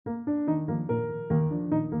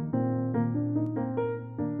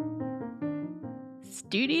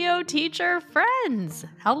Studio teacher friends,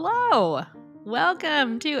 hello!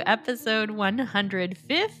 Welcome to episode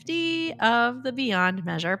 150 of the Beyond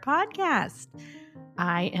Measure podcast.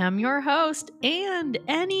 I am your host and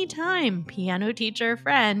anytime piano teacher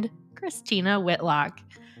friend, Christina Whitlock.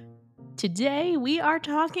 Today we are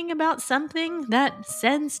talking about something that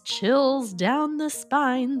sends chills down the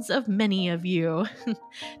spines of many of you,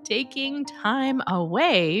 taking time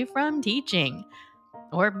away from teaching,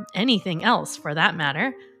 or anything else for that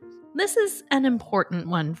matter. This is an important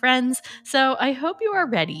one, friends, so I hope you are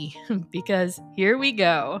ready, because here we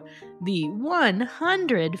go. The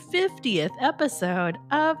 150th episode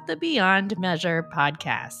of the Beyond Measure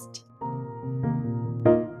podcast.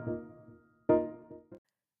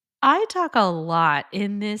 I talk a lot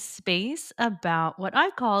in this space about what I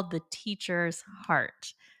call the teacher's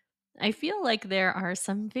heart. I feel like there are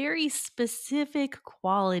some very specific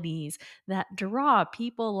qualities that draw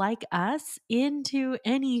people like us into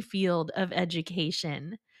any field of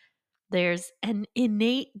education. There's an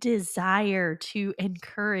innate desire to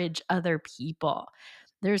encourage other people.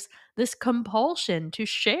 There's this compulsion to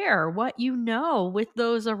share what you know with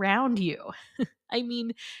those around you. I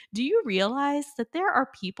mean, do you realize that there are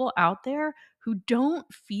people out there who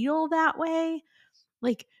don't feel that way?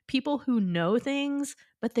 Like people who know things,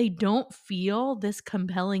 but they don't feel this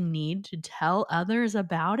compelling need to tell others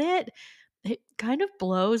about it. It kind of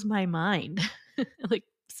blows my mind. Like,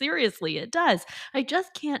 seriously, it does. I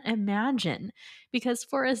just can't imagine because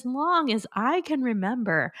for as long as I can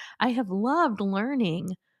remember, I have loved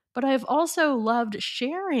learning, but I've also loved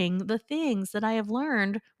sharing the things that I have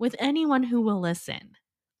learned with anyone who will listen.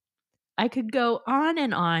 I could go on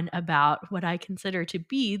and on about what I consider to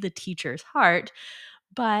be the teacher's heart,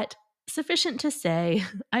 but sufficient to say,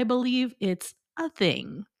 I believe it's a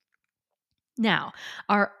thing. Now,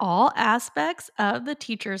 are all aspects of the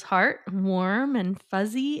teacher's heart warm and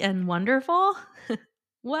fuzzy and wonderful?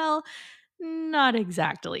 Well, not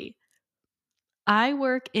exactly. I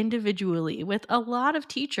work individually with a lot of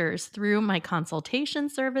teachers through my consultation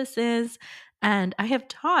services, and I have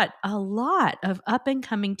taught a lot of up and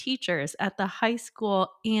coming teachers at the high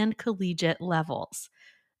school and collegiate levels.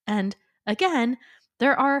 And again,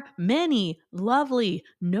 there are many lovely,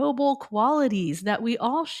 noble qualities that we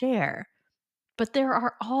all share. But there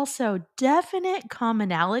are also definite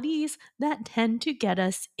commonalities that tend to get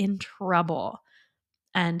us in trouble.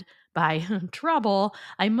 And by trouble,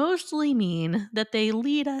 I mostly mean that they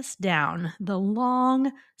lead us down the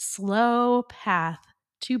long, slow path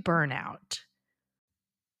to burnout.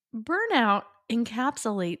 Burnout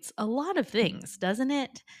encapsulates a lot of things, doesn't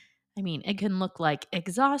it? I mean, it can look like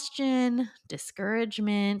exhaustion,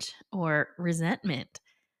 discouragement, or resentment.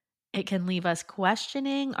 It can leave us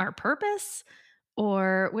questioning our purpose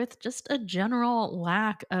or with just a general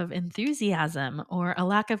lack of enthusiasm or a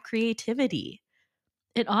lack of creativity.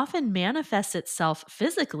 It often manifests itself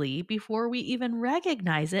physically before we even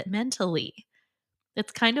recognize it mentally.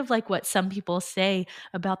 It's kind of like what some people say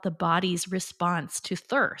about the body's response to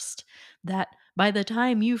thirst, that by the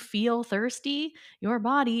time you feel thirsty, your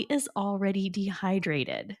body is already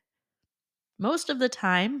dehydrated. Most of the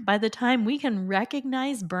time, by the time we can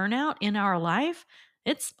recognize burnout in our life,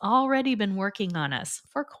 it's already been working on us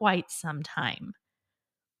for quite some time.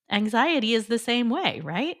 Anxiety is the same way,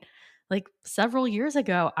 right? Like several years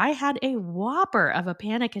ago, I had a whopper of a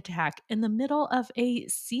panic attack in the middle of a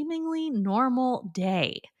seemingly normal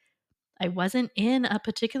day. I wasn't in a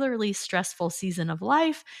particularly stressful season of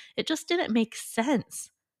life. It just didn't make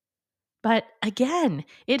sense. But again,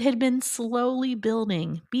 it had been slowly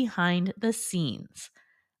building behind the scenes.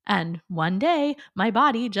 And one day, my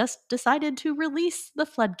body just decided to release the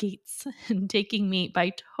floodgates, taking me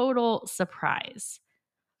by total surprise.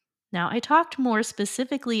 Now, I talked more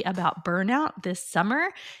specifically about burnout this summer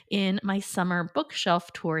in my summer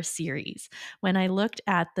bookshelf tour series when I looked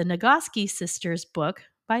at the Nagoski sisters' book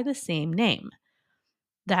by the same name.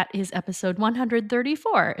 That is episode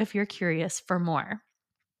 134 if you're curious for more.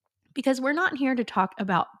 Because we're not here to talk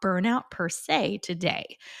about burnout per se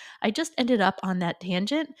today. I just ended up on that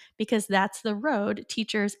tangent because that's the road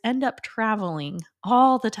teachers end up traveling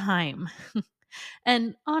all the time.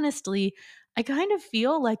 And honestly, I kind of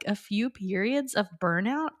feel like a few periods of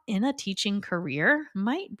burnout in a teaching career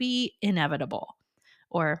might be inevitable.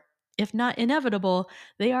 Or if not inevitable,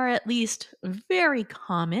 they are at least very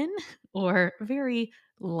common or very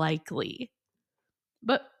likely.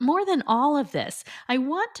 But more than all of this, I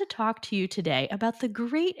want to talk to you today about the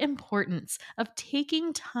great importance of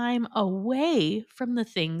taking time away from the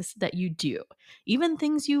things that you do, even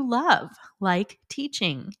things you love, like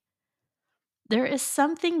teaching. There is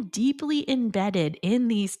something deeply embedded in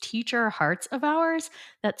these teacher hearts of ours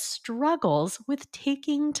that struggles with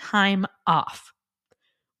taking time off.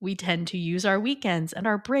 We tend to use our weekends and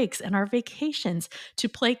our breaks and our vacations to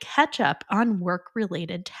play catch up on work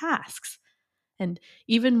related tasks. And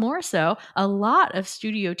even more so, a lot of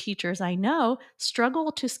studio teachers I know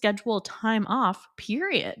struggle to schedule time off,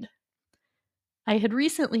 period. I had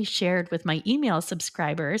recently shared with my email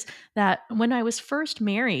subscribers that when I was first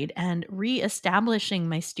married and re-establishing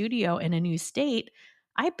my studio in a new state,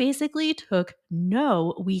 I basically took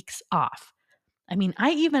no weeks off. I mean, I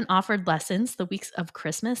even offered lessons the weeks of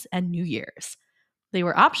Christmas and New Year's. They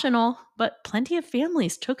were optional, but plenty of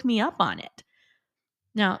families took me up on it.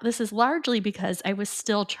 Now, this is largely because I was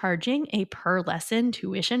still charging a per lesson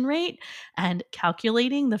tuition rate, and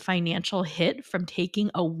calculating the financial hit from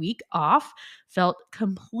taking a week off felt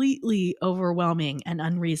completely overwhelming and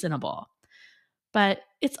unreasonable. But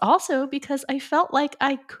it's also because I felt like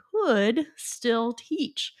I could still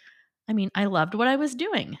teach. I mean, I loved what I was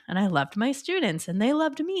doing, and I loved my students, and they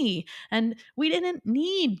loved me, and we didn't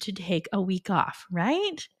need to take a week off,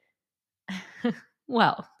 right?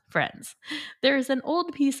 Well, friends, there's an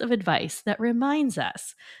old piece of advice that reminds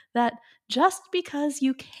us that just because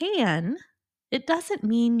you can, it doesn't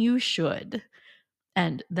mean you should.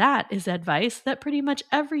 And that is advice that pretty much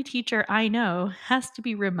every teacher I know has to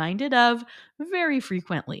be reminded of very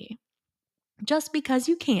frequently. Just because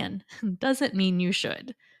you can doesn't mean you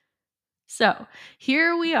should. So,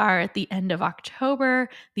 here we are at the end of October.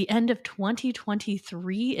 The end of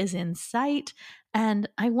 2023 is in sight, and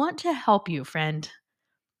I want to help you, friend.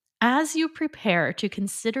 As you prepare to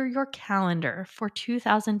consider your calendar for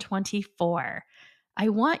 2024, I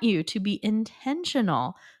want you to be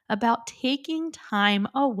intentional about taking time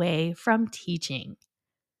away from teaching.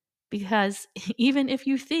 Because even if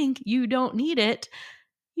you think you don't need it,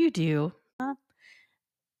 you do.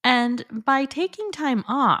 And by taking time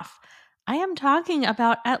off, I am talking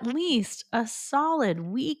about at least a solid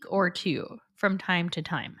week or two from time to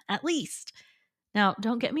time, at least. Now,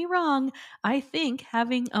 don't get me wrong, I think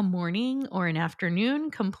having a morning or an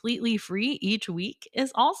afternoon completely free each week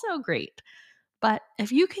is also great. But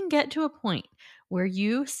if you can get to a point where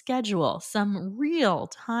you schedule some real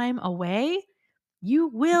time away, you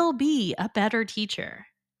will be a better teacher.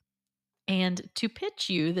 And to pitch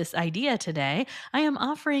you this idea today, I am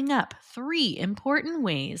offering up 3 important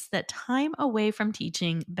ways that time away from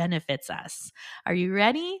teaching benefits us. Are you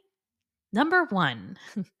ready? Number one,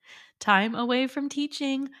 time away from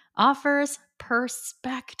teaching offers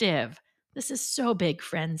perspective. This is so big,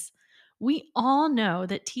 friends. We all know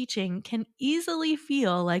that teaching can easily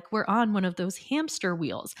feel like we're on one of those hamster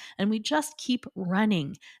wheels and we just keep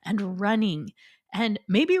running and running. And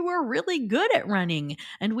maybe we're really good at running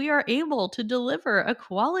and we are able to deliver a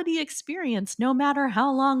quality experience no matter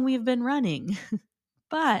how long we've been running.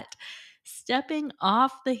 But stepping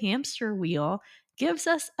off the hamster wheel gives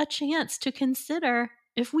us a chance to consider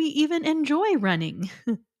if we even enjoy running,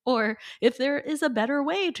 or if there is a better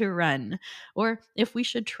way to run, or if we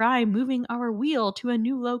should try moving our wheel to a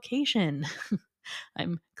new location.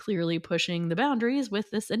 I'm clearly pushing the boundaries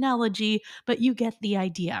with this analogy, but you get the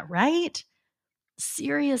idea, right?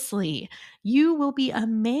 Seriously, you will be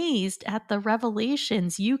amazed at the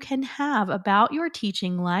revelations you can have about your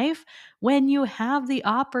teaching life when you have the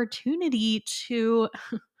opportunity to,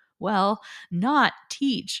 well, not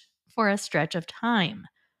teach for a stretch of time.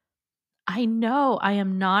 I know I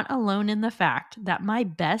am not alone in the fact that my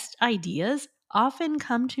best ideas often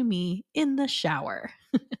come to me in the shower.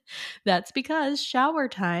 That's because shower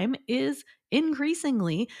time is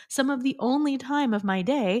increasingly some of the only time of my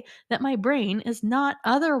day that my brain is not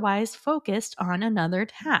otherwise focused on another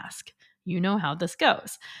task. You know how this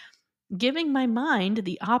goes. Giving my mind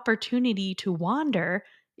the opportunity to wander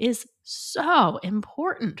is so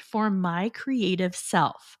important for my creative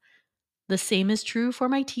self. The same is true for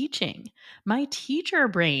my teaching. My teacher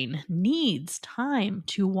brain needs time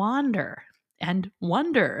to wander and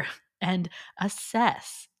wonder and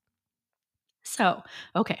assess. So,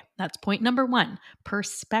 okay, that's point number one,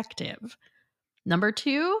 perspective. Number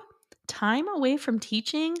two, time away from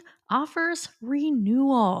teaching offers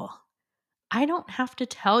renewal. I don't have to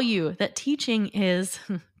tell you that teaching is,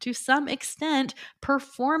 to some extent,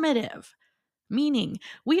 performative, meaning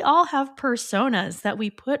we all have personas that we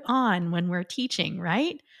put on when we're teaching,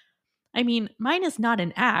 right? I mean, mine is not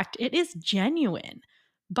an act, it is genuine.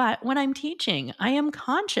 But when I'm teaching, I am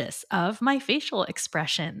conscious of my facial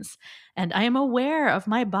expressions and I am aware of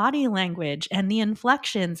my body language and the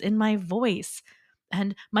inflections in my voice.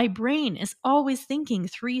 And my brain is always thinking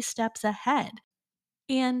 3 steps ahead.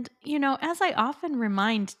 And, as I often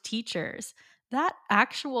remind teachers, That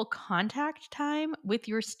actual contact time with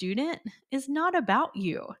your student is not about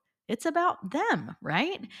you. It's about them,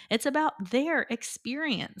 right? It's about their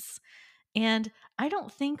experience. And I don't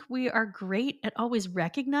think we are great at always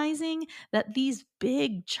recognizing that these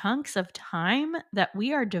big chunks of time that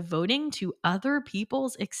we are devoting to other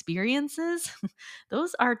people's experiences,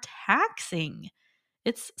 those are taxing.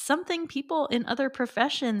 It's something people in other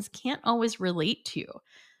professions can't always relate to.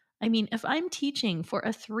 I mean, if I'm teaching for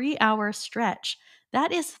a 3-hour stretch,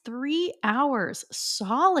 that is 3 hours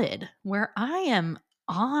solid where I am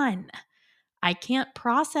on. I can't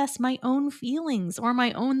process my own feelings or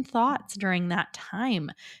my own thoughts during that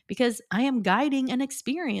time because I am guiding an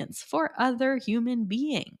experience for other human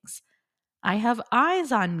beings. I have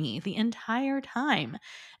eyes on me the entire time.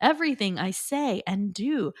 Everything I say and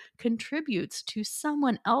do contributes to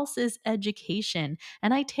someone else's education,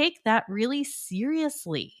 and I take that really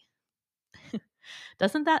seriously.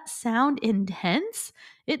 Doesn't that sound intense?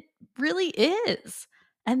 It really is.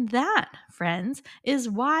 And that, friends, is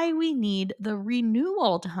why we need the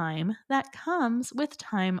renewal time that comes with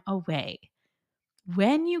time away.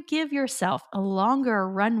 When you give yourself a longer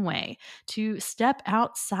runway to step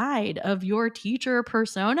outside of your teacher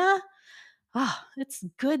persona, it's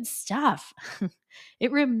good stuff.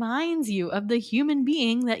 It reminds you of the human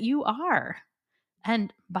being that you are.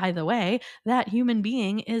 And by the way, that human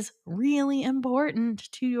being is really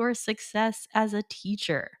important to your success as a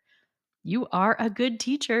teacher. You are a good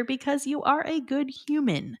teacher because you are a good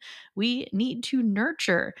human. We need to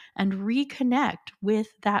nurture and reconnect with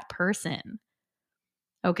that person.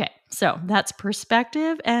 Okay, so that's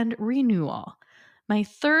perspective and renewal. My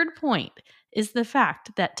third point is the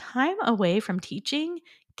fact that time away from teaching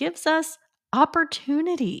gives us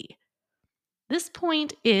opportunity. This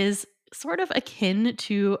point is sort of akin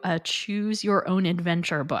to a choose your own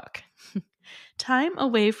adventure book. Time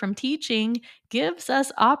away from teaching gives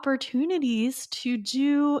us opportunities to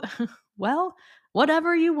do, well,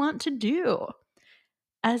 whatever you want to do.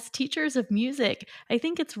 As teachers of music, I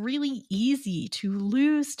think it's really easy to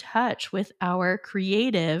lose touch with our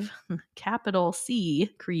creative, capital C,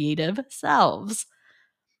 creative selves.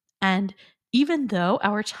 And even though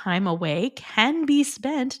our time away can be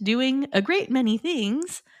spent doing a great many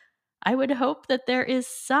things, I would hope that there is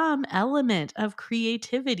some element of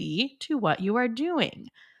creativity to what you are doing,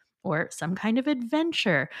 or some kind of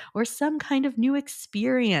adventure, or some kind of new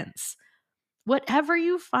experience. Whatever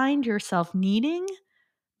you find yourself needing,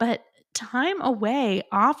 but time away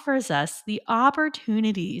offers us the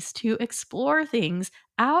opportunities to explore things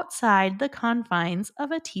outside the confines of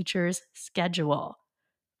a teacher's schedule.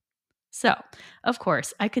 So, of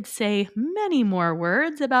course, I could say many more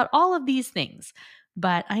words about all of these things,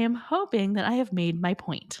 but I am hoping that I have made my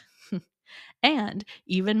point. And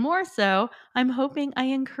even more so, I'm hoping I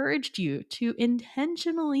encouraged you to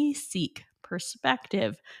intentionally seek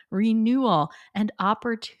perspective, renewal, and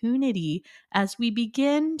opportunity as we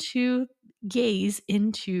begin to gaze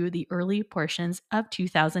into the early portions of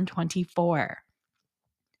 2024.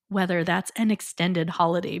 Whether that's an extended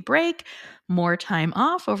holiday break, more time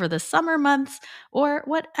off over the summer months, or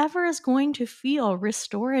whatever is going to feel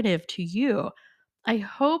restorative to you, I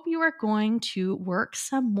hope you are going to work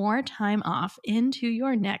some more time off into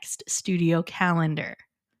your next studio calendar.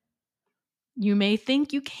 You may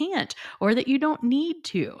think you can't or that you don't need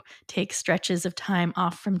to take stretches of time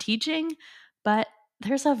off from teaching, but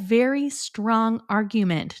there's a very strong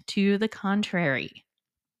argument to the contrary.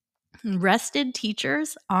 Rested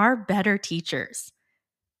teachers are better teachers.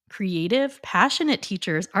 Creative, passionate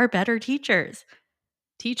teachers are better teachers.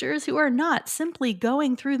 Teachers who are not simply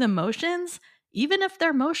going through the motions, even if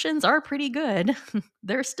their motions are pretty good,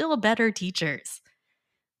 they're still better teachers.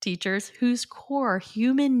 Teachers whose core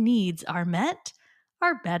human needs are met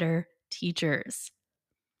are better teachers.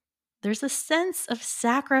 There's a sense of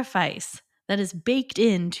sacrifice that is baked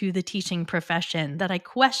into the teaching profession that I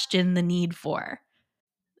question the need for.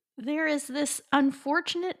 There is this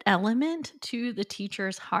unfortunate element to the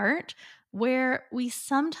teacher's heart where we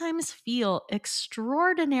sometimes feel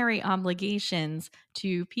extraordinary obligations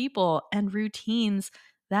to people and routines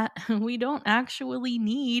that we don't actually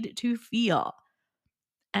need to feel.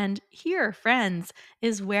 And here, friends,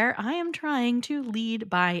 is where I am trying to lead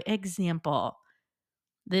by example.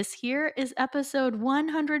 This here is episode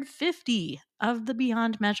 150 of the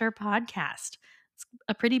Beyond Measure podcast. It's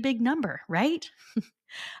a pretty big number, right?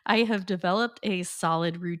 I have developed a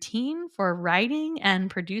solid routine for writing and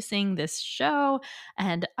producing this show,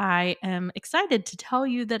 and I am excited to tell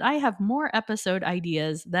you that I have more episode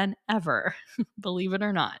ideas than ever, believe it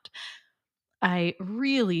or not. I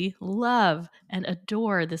really love and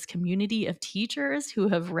adore this community of teachers who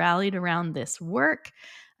have rallied around this work.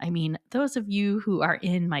 I mean, those of you who are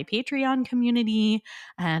in my Patreon community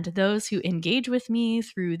and those who engage with me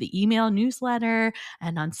through the email newsletter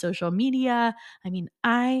and on social media, I mean,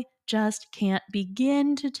 I just can't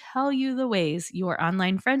begin to tell you the ways your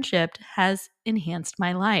online friendship has enhanced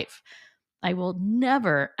my life. I will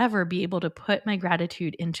never, ever be able to put my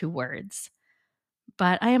gratitude into words.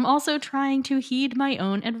 But I am also trying to heed my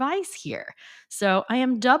own advice here. So I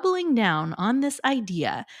am doubling down on this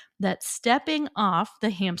idea that stepping off the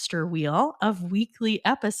hamster wheel of weekly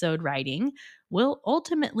episode writing will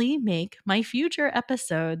ultimately make my future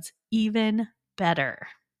episodes even better.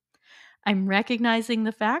 I'm recognizing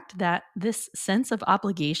the fact that this sense of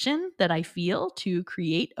obligation that I feel to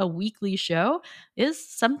create a weekly show is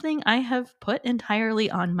something I have put entirely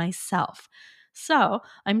on myself. So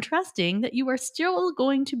I'm trusting that you are still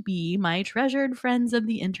going to be my treasured friends of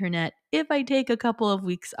the internet if I take a couple of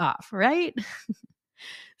weeks off, right?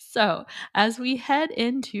 So, as we head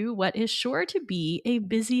into what is sure to be a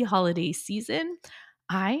busy holiday season,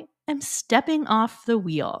 I am stepping off the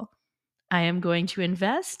wheel. I am going to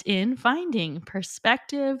invest in finding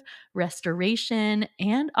perspective, restoration,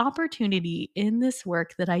 and opportunity in this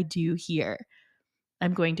work that I do here.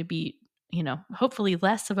 I'm going to be, hopefully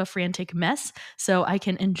less of a frantic mess so I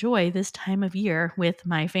can enjoy this time of year with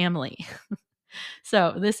my family.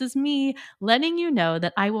 So, this is me letting you know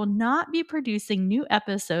that I will not be producing new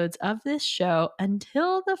episodes of this show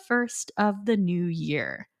until the first of the new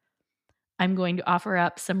year. I'm going to offer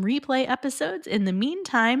up some replay episodes in the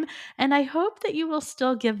meantime, and I hope that you will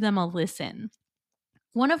still give them a listen.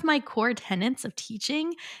 One of my core tenets of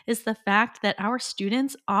teaching is the fact that our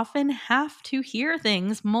students often have to hear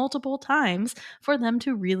things multiple times for them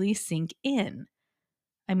to really sink in.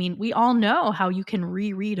 I mean, we all know how you can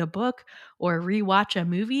reread a book or rewatch a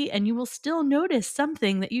movie and you will still notice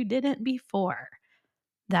something that you didn't before.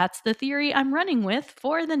 That's the theory I'm running with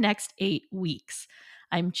for the next 8 weeks.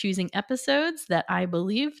 I'm choosing episodes that I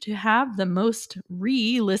believe to have the most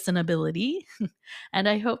re listenability, and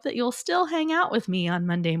I hope that you'll still hang out with me on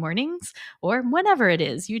Monday mornings or whenever it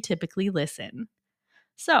is you typically listen.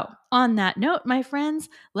 So, on that note, my friends,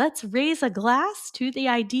 let's raise a glass to the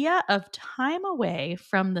idea of time away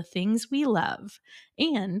from the things we love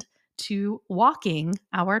and to walking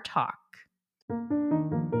our talk.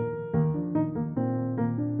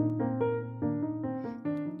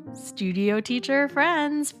 Studio teacher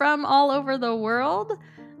friends from all over the world,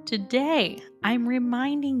 today I'm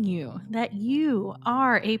reminding you that you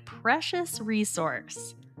are a precious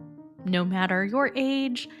resource. No matter your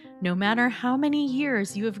age, no matter how many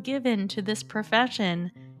years you have given to this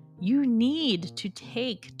profession, you need to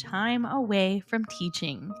take time away from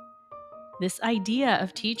teaching. This idea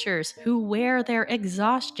of teachers who wear their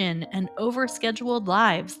exhaustion and overscheduled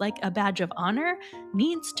lives like a badge of honor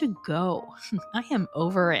needs to go. I am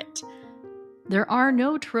over it. There are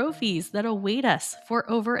no trophies that await us for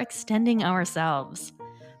overextending ourselves.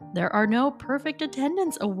 There are no perfect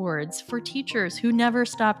attendance awards for teachers who never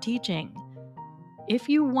stop teaching. If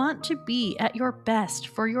you want to be at your best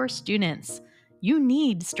for your students, you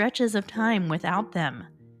need stretches of time without them.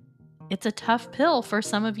 It's a tough pill for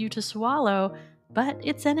some of you to swallow, but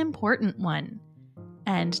it's an important one.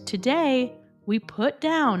 And today, we put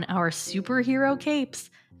down our superhero capes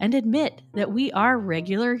and admit that we are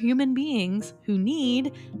regular human beings who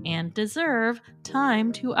need and deserve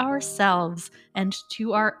time to ourselves and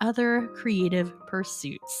to our other creative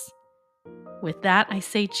pursuits. With that, I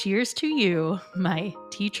say cheers to you, my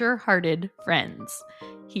teacher hearted friends.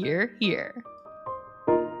 Hear, hear.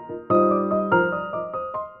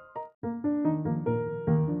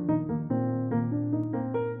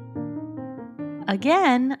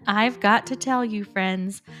 Again, I've got to tell you,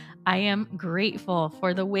 friends, I am grateful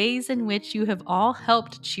for the ways in which you have all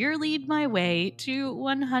helped cheerlead my way to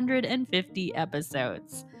 150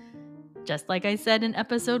 episodes. Just like I said in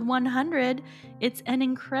episode 100, it's an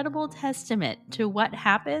incredible testament to what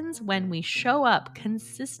happens when we show up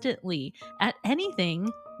consistently at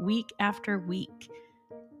anything week after week.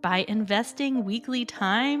 By investing weekly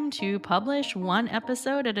time to publish one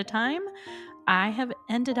episode at a time, I have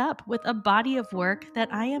ended up with a body of work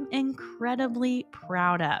that I am incredibly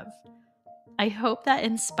proud of. I hope that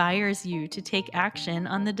inspires you to take action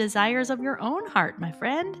on the desires of your own heart, my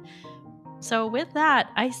friend. So, with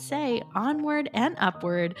that, I say onward and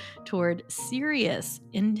upward toward serious,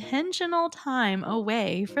 intentional time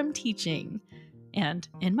away from teaching. And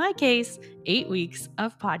in my case, 8 weeks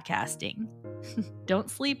of podcasting. Don't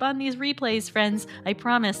sleep on these replays, friends. I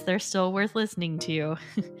promise they're still worth listening to.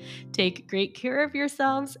 Take great care of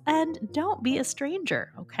yourselves and don't be a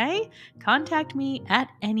stranger, okay? Contact me at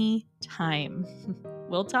any time.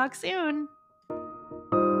 We'll talk soon.